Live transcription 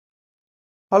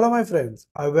Hello my friends,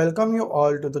 I welcome you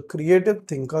all to the Creative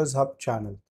Thinkers Hub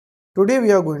channel. Today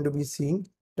we are going to be seeing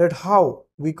that how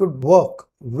we could work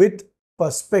with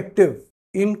perspective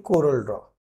in CorelDraw.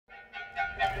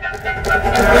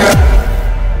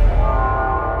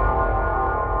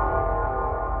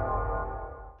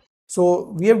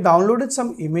 So we have downloaded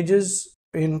some images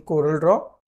in CorelDraw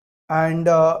and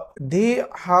they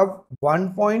have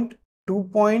 1 point, 2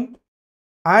 point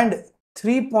and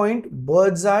 3 point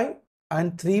bird's eye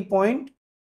and 3 point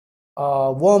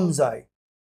worm's eye.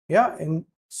 Yeah, and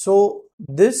so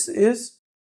this is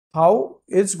how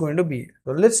it's going to be.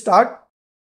 So let's start.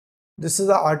 This is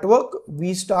the artwork.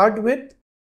 We start with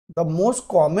the most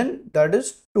common, that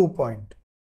is 2 point.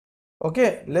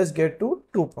 Okay, let's get to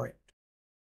 2 point.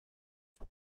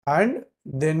 And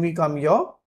then we come here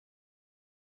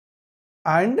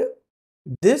and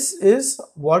this is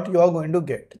what you are going to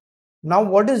get. Now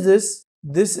what is this?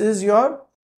 This is your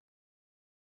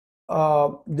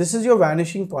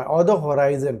vanishing point or the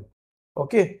horizon.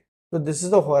 Okay, so this is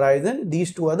the horizon,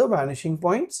 these two are the vanishing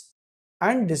points,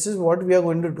 and this is what we are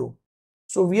going to do.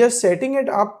 So we are setting it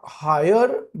up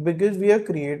higher because we are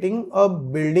creating a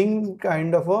building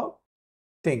kind of a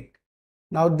thing.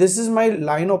 Now this is my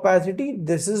line opacity,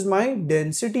 this is my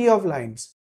density of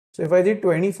lines. So if I did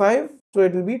 25, so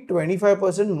it will be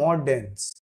 25% more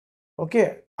dense.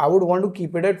 Okay, I would want to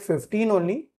keep it at 15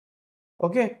 only.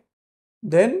 Okay,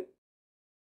 then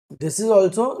this is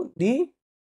also the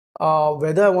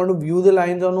whether I want to view the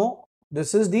lines or no.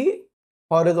 This is the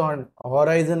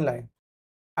horizon line,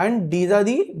 and these are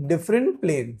the different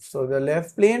planes. So the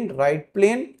left plane, right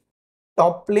plane,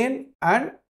 top plane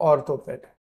and ortho plane.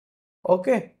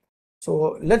 Okay,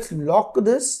 so let's lock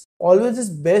this. Always is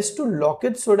best to lock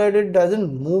it so that it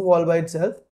doesn't move all by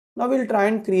itself. Now we'll try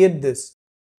and create this.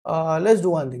 Let's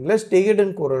do one thing. Let's take it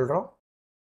in CorelDraw.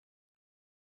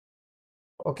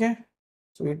 Okay,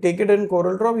 so we take it in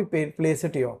CorelDraw, we place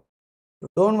it here. So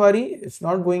don't worry, it's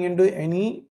not going into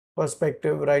any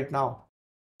perspective right now.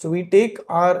 So we take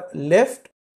our left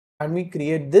and we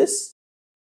create this.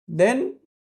 Then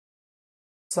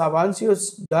so once you're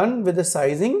done with the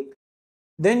sizing,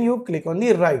 then you click on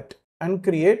the right and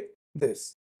create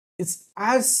this. It's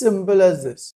as simple as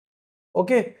this.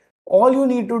 Okay, all you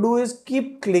need to do is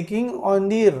keep clicking on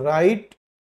the right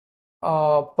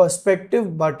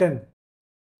perspective button.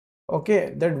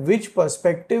 Okay, that which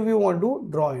perspective you want to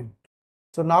draw in.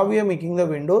 So now we are making the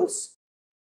windows.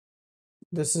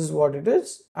 This is what it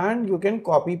is, and you can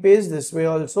copy paste this way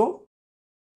also,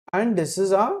 and this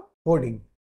is our coding.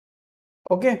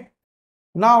 Okay,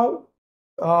 now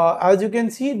as you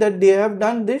can see that they have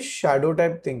done this shadow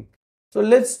type thing. So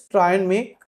let's try and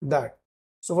make that.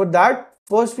 So for that,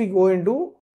 first we go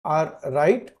into our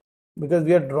right, because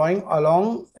we are drawing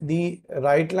along the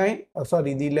right line,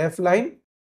 the left line.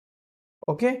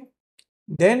 Okay,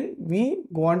 then we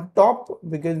go on top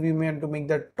because we want to make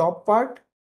that top part.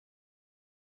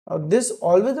 Now this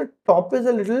always the top is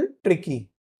a little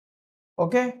tricky.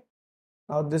 Okay,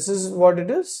 now this is what it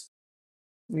is.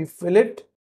 We fill it,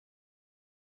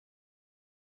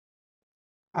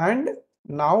 and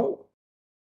now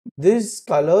these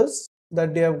colors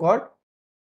that they have got,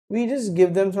 we just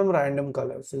give them some random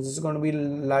colors. So this is going to be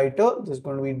lighter, this is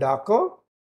going to be darker.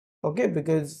 Okay,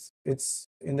 because it's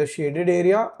in the shaded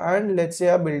area, and let's say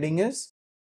our building is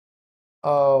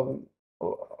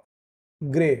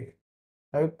gray.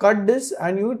 Now you cut this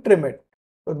and you trim it.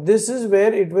 So this is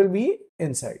where it will be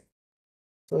inside.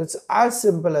 So it's as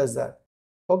simple as that.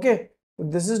 Okay, so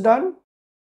this is done.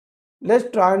 Let's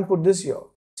try and put this here.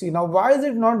 See, now why is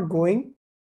it not going?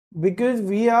 Because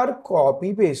we are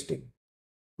copy pasting.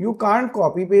 You can't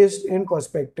copy paste in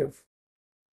perspective.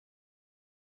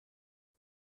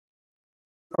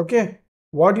 Okay,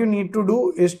 what you need to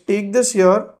do is take this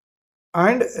here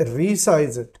and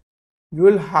resize it. You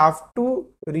will have to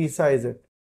resize it.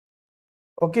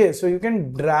 Okay, so you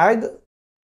can drag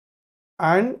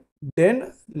and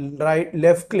then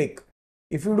left click.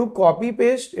 If you do copy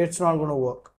paste, it's not going to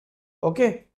work.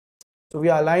 Okay, so we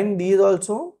align these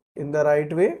also in the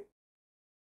right way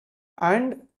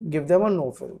and give them a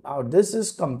no fill. Now this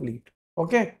is complete.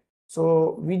 Okay,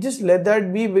 so we just let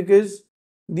that be because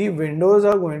the windows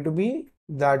are going to be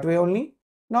that way only.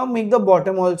 Now make the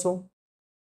bottom also.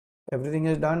 Everything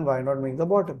is done, why not make the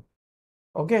bottom?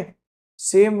 Okay,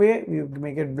 same way we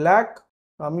make it black.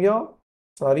 Come here,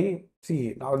 sorry,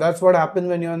 see, now that's what happens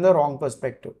when you're in the wrong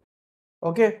perspective.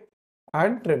 Okay,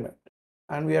 and trim it,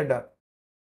 and we are done.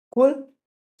 Cool.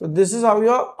 So this is how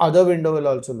your other window will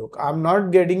also look. I'm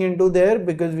not getting into there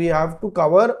because we have to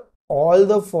cover all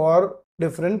the 4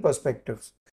 different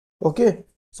perspectives. Okay,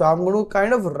 so I'm going to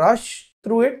kind of rush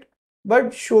through it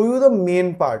but show you the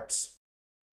main parts.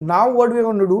 Now what we are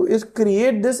going to do is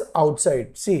create this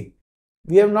outside. See,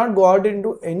 we have not got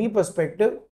into any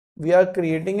perspective. We are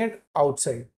creating it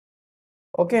outside.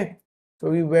 Okay. So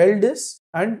we weld this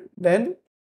and then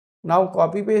now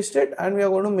copy paste it, and we are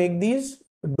going to make these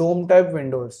dome type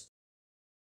windows.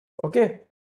 Okay.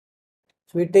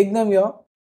 So we take them here,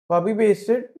 copy paste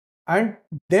it, and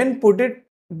then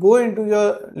go into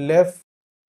your left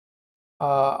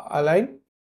align,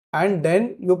 and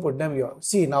then you put them here.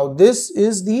 See, now this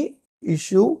is the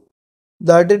issue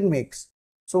that it makes.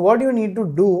 So what you need to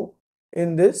do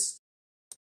in this,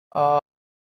 I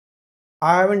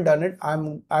haven't done it.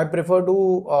 I prefer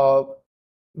to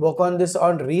work on this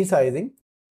on resizing.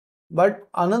 But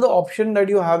another option that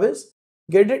you have is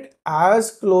get it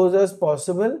as close as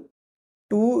possible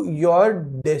to your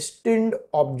destined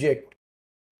object,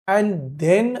 and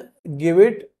then give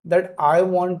it that I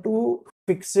want to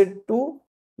fix it to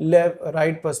left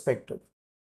right perspective.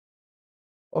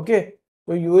 Okay,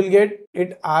 so you will get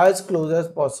it as close as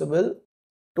possible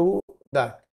to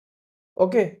that.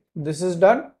 Okay, this is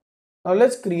done. Now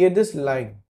let's create this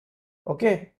line.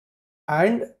 Okay,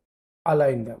 and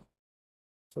align them.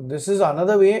 So this is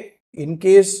another way in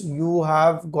case you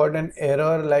have got an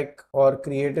error like or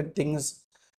created things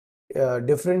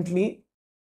differently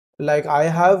like I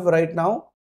have right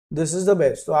now. This is the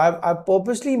best. So I've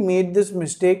purposely made this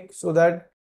mistake so that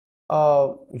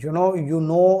you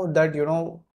know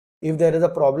that if there is a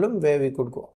problem where we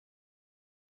could go.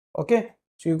 Okay,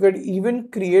 so you could even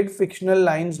create fictional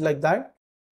lines like that,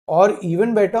 or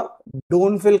even better,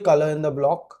 don't fill color in the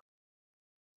block.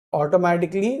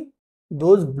 Automatically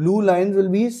those blue lines will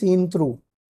be seen through,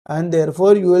 and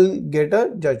therefore you will get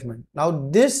a judgment. Now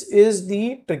this is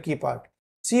the tricky part.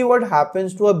 See what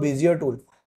happens to a Bezier tool.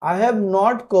 I have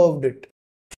not curved it,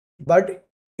 but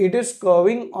it is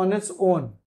curving on its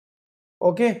own.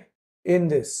 Okay, in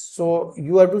this. So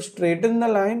you have to straighten the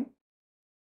line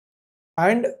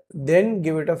and then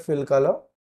give it a fill color,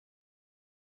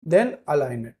 then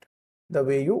align it the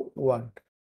way you want.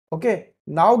 Okay,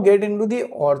 now get into the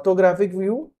orthographic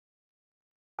view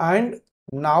and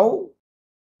now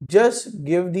just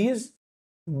give these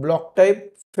block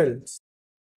type fills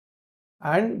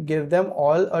and give them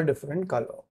all a different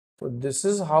color. So this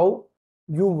is how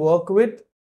you work with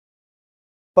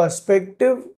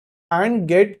perspective and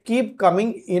keep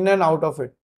coming in and out of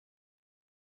it.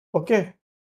 Okay,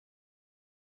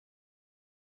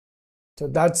 so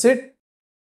that's it.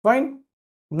 Fine.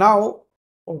 Now,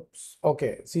 oops,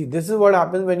 okay, see, this is what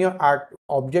happens when your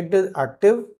object is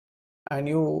active and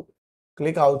you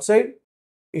click outside,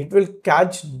 it will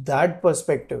catch that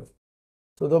perspective.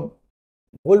 So the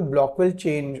whole block will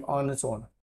change on its own.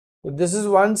 So this is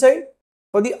one side.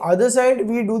 For the other side,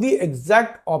 we do the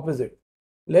exact opposite.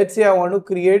 Let's say I want to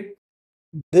create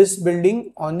this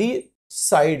building on the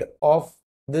side of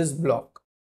this block.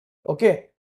 Okay,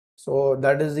 so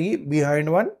that is the behind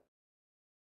one,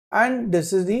 and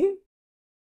this is the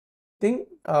thing.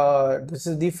 This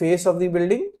is the face of the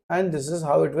building, and this is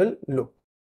how it will look.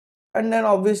 And then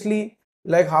obviously,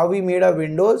 like how we made our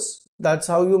windows, that's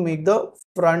how you make the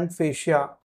front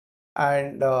fascia,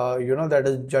 and that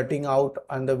is jutting out,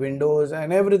 and the windows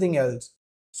and everything else.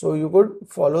 So you could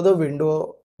follow the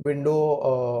window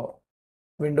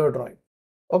drawing.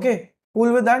 Okay,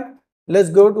 cool with that. Let's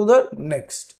go to the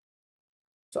next.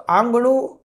 So I'm going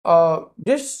to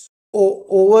just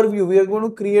overview. We are going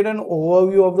to create an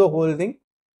overview of the whole thing.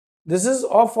 This is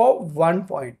of one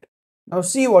point. Now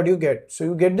see what you get. So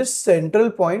you get this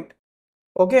central point.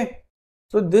 Okay,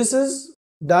 so this is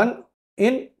done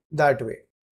in that way.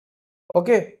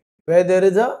 Okay, where there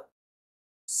is a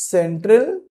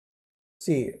central.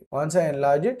 See, once I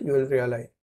enlarge it, you will realize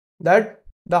that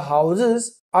the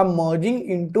houses are merging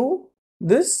into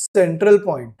this central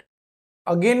point.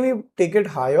 Again, we take it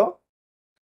higher,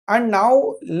 and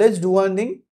now let's do one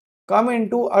thing. Come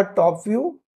into a top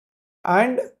view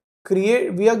and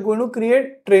we are going to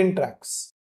create train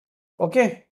tracks.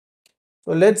 Okay,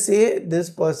 so let's say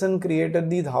this person created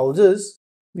these houses.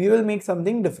 We will make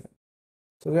something different.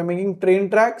 So we are making train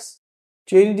tracks.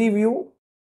 Change the view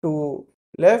to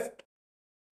left,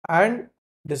 and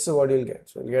this is what you'll get.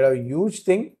 So you'll get a huge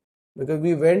thing because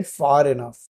we went far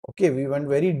enough. Okay, we went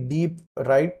very deep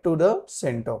right to the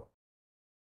center.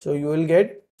 So you will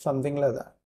get something like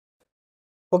that.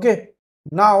 Okay,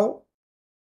 now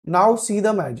see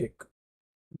the magic.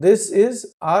 This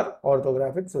is our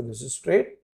orthographic. So this is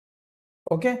straight.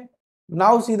 Okay,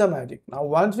 now see the magic. Now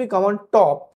once we come on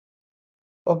top,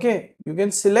 okay, you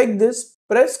can select this,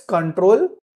 press Ctrl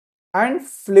and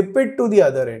flip it to the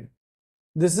other end.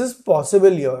 This is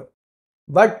possible here,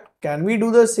 but Can we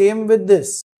do the same with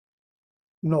this?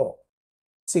 No.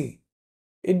 See,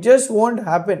 it just won't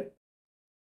happen.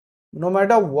 No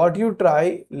matter what you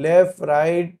try, left,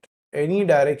 right, any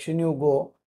direction you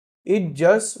go, it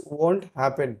just won't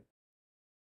happen.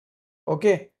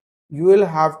 Okay, you will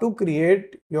have to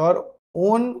create your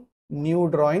own new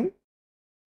drawing,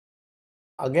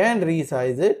 again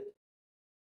resize it,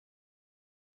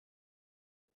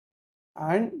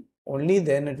 and only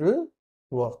then it will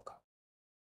work.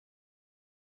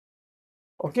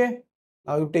 Okay,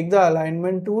 now you take the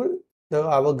alignment tool,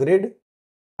 our grid,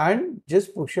 and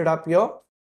just push it up here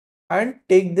and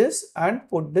take this and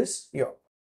put this here,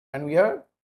 and we are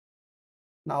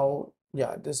now,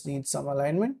 yeah, this needs some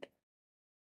alignment.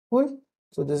 Cool.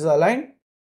 So this is aligned,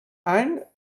 and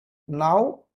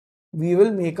now we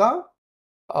will make a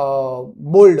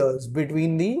boulders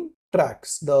between the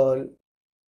tracks, the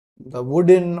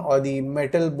wooden or the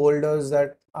metal boulders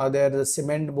that are there, the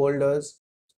cement boulders,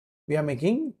 we are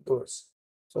making those.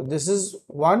 So this is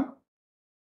one.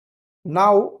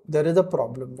 Now there is a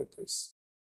problem with this.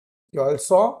 You all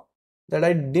saw that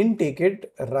I didn't take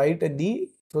it right at the,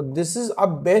 so this is a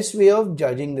best way of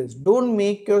judging this. Don't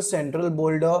make your central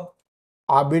boulder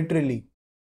arbitrarily.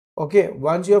 Okay,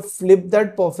 once you have flipped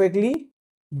that perfectly,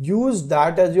 use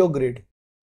that as your grid.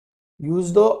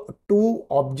 Use the two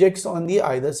objects on the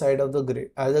either side of the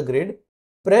grid as a grid.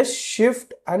 Press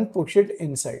shift and push it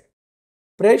inside.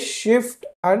 Press shift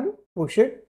and push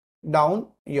it down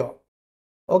here.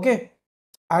 Okay,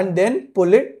 and then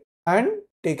pull it and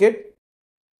take it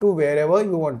to wherever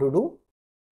you want to do,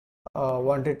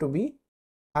 want it to be,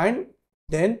 and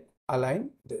then align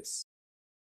this.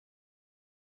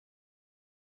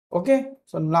 Okay,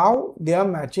 so now they are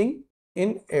matching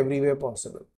in every way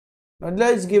possible. Now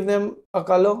let's give them a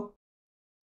color.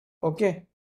 Okay,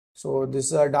 so this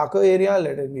is a darker area,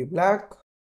 let it be black.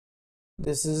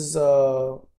 This is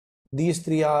these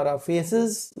three are our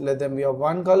faces, let them be of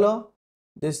one color.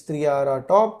 These three are our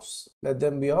tops, let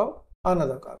them be of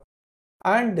another color.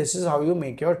 And this is how you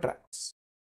make your tracks.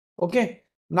 Okay,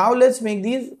 now let's make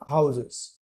these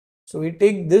houses. So we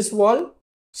take this wall,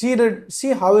 see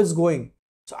how it's going.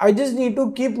 So I just need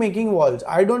to keep making walls.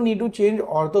 I don't need to change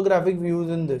orthographic views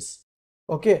in this.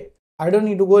 Okay, I don't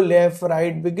need to go left,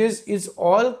 right, because it's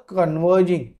all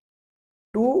converging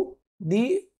to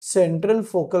the central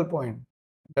focal point.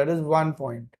 That is one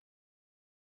point.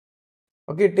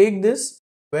 Okay, take this,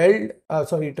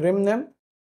 trim them,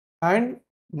 and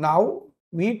now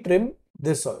we trim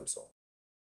this also.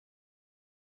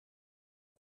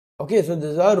 Okay, so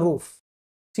this is our roof.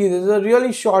 See, this is a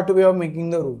really short way of making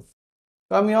the roof.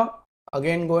 Come here,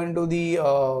 again go into the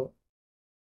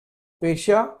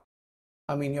fascia,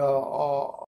 I mean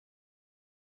your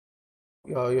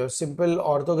simple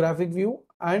orthographic view,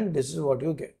 and this is what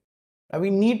you get. Now we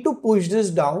need to push this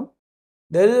down.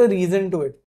 There is a reason to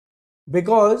it,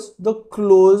 because the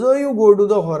closer you go to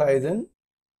the horizon,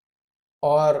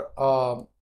 or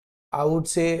I would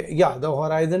say, yeah, the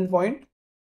horizon point,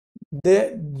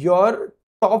 your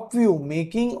top view,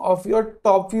 making of your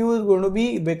top view is going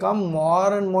to become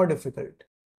more and more difficult.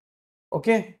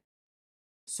 Okay,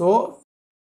 so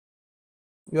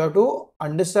you have to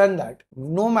understand that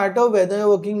no matter whether you're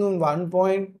working on 1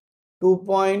 point, 2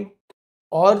 point,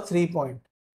 or 3 point,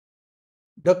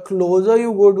 the closer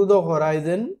you go to the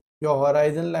horizon, your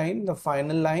horizon line, the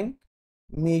final line,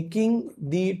 making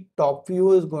the top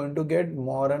view is going to get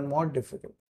more and more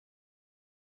difficult.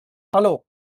 Hello,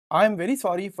 I am very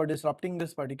sorry for disrupting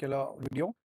this particular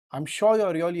video. I'm sure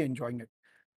you're really enjoying it.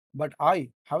 But I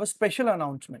have a special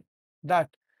announcement that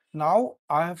now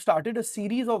I have started a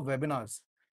series of webinars,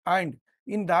 and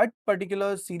in that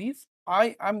particular series,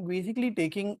 I am basically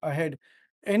taking ahead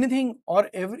anything or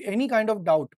any kind of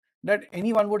doubt that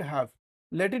anyone would have.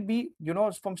 Let it be,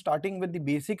 from starting with the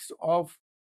basics of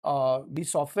the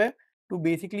software to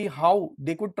basically how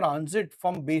they could transit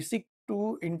from basic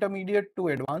to intermediate to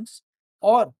advanced,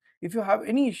 or if you have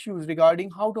any issues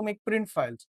regarding how to make print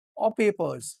files or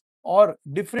papers or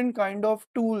different kind of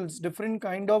tools, different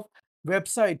kind of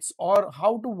websites, or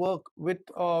how to work with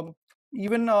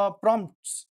even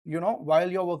prompts, while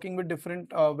you're working with different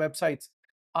websites.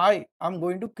 I am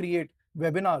going to create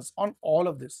webinars on all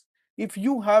of this. If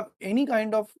you have any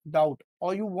kind of doubt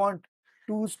or you want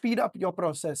to speed up your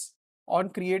process on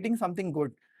creating something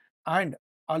good and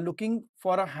are looking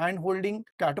for a hand holding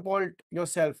catapult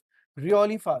yourself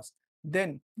really fast,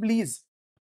 then please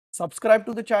subscribe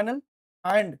to the channel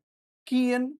and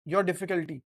key in your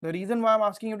difficulty. The reason why I'm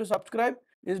asking you to subscribe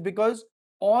is because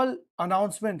all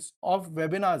announcements of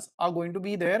webinars are going to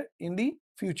be there in the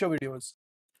future videos.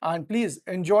 And please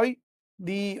enjoy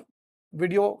the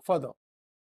video further.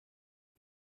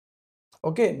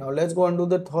 Okay, now let's go on to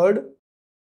the third.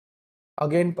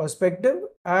 Again, perspective,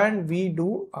 and we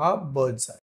do our bird's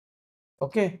eye.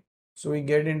 Okay, so we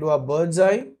get into our bird's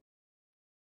eye,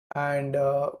 and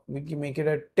we can make it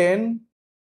a 10.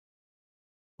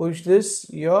 Push this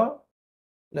here.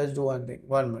 Let's do one thing.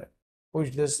 1 minute.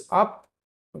 Push this up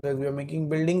because we are making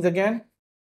buildings again,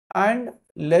 and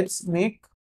let's make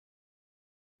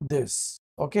this.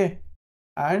 Okay,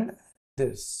 and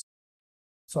this.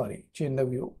 Sorry, change the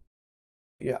view.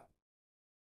 Yeah,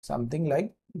 something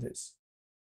like this.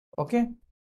 Okay,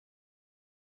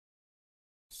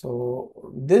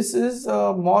 so this is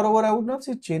moreover, I would not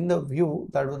say change the view,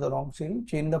 that was the wrong thing.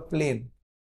 Change the plane.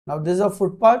 Now this is a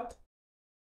footpath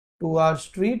to our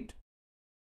street.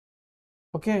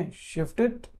 Okay, shift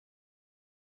it.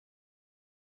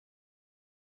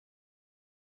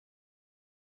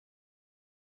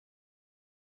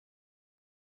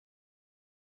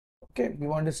 Okay, we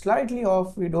want it slightly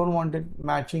off, we don't want it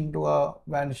matching to a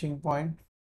vanishing point.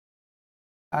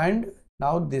 And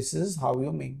now this is how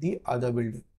you make the other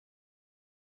building.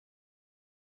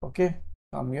 Okay,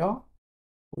 come here,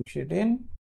 push it in,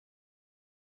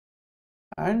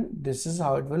 and this is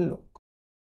how it will look.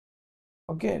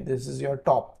 Okay, this is your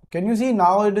top. Can you see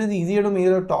now it is easier to make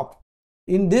the top?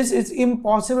 In this, it's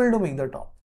impossible to make the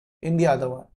top. In the other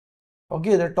one,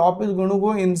 okay, the top is going to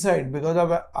go inside because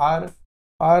of our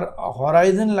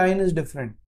horizon line is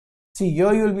different. See,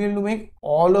 here you will be able to make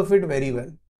all of it very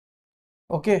well.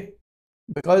 Okay,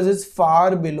 because it's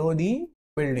far below the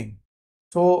building.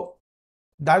 So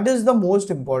that is the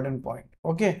most important point.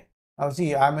 Okay, now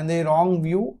see, I'm in the wrong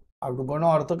view. I have to go to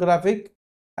orthographic,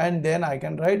 and then I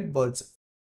can write birds.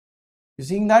 You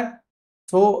seeing that?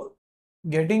 So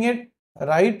getting it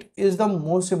right is the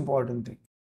most important thing.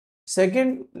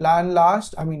 Second and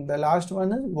last, I mean the last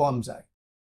one is worm's eye.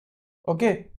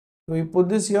 Okay, so we put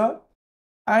this here,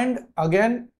 and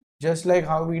again, just like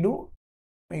how we do,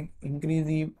 increase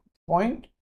the point,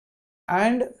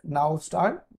 and now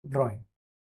start drawing.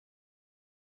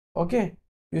 Okay,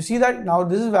 you see that now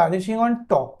this is vanishing on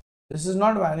top. This is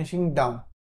not vanishing down.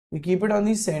 We keep it on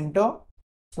the center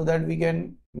so that we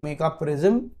can make a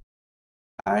prism,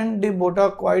 and the both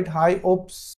are quite high.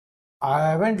 Oops,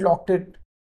 I haven't locked it.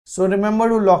 So remember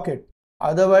to lock it.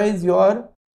 Otherwise, your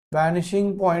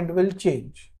vanishing point will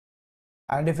change.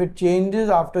 And if it changes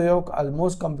after you have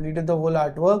almost completed the whole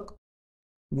artwork,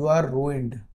 you are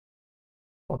ruined.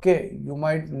 Okay, you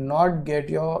might not get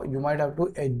you might have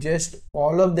to adjust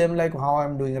all of them like how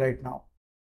I'm doing right now.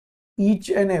 Each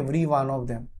and every one of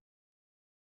them.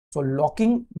 So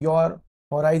locking your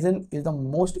horizon is the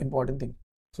most important thing.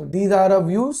 So these are our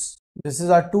views. This is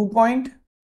our 2-point.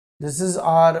 This is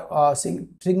our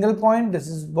single point. This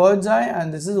is bird's eye,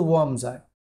 and this is worm's eye.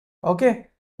 Okay,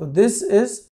 so this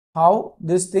is how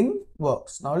this thing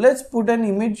works. Now let's put an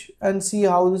image and see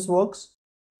how this works.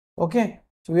 Okay,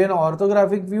 so we are in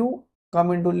orthographic view.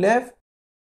 Come into left,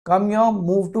 come here,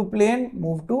 move to plane,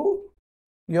 move to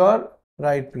your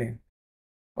right plane.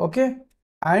 Okay,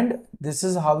 and this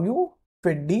is how you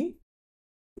fit the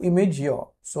image here.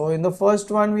 So in the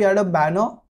first one we had a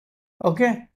banner.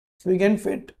 Okay, so we can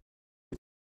fit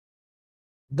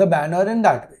the banner in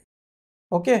that way.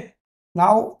 Okay,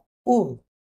 now, oh,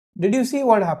 did you see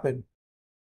what happened?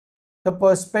 The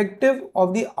perspective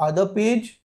of the other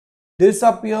page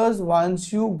disappears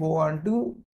once you go on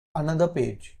to another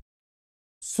page.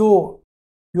 So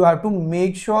you have to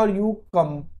make sure you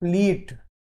complete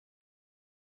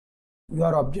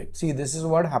your object. See, this is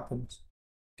what happens.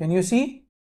 Can you see?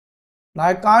 Now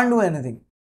I can't do anything.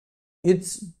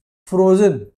 It's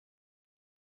frozen.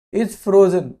 It's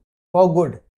frozen for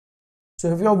good.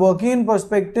 So if you're working in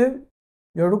perspective,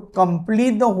 you have to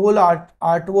complete the whole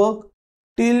artwork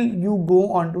till you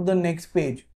go on to the next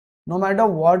page. No matter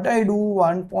what I do,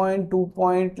 1 point, 2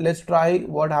 point, let's try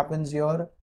what happens here.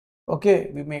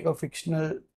 Okay, we make a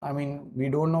fictional, I mean, we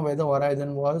don't know where the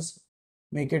horizon was.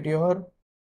 Make it here,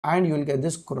 and you will get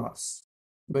this cross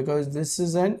because this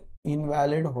is an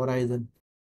invalid horizon.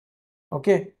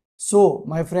 Okay, so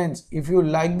my friends, if you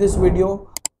like this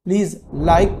video, please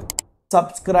like,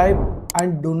 subscribe,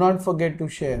 and do not forget to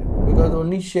share because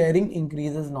only sharing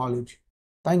increases knowledge.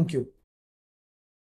 Thank you.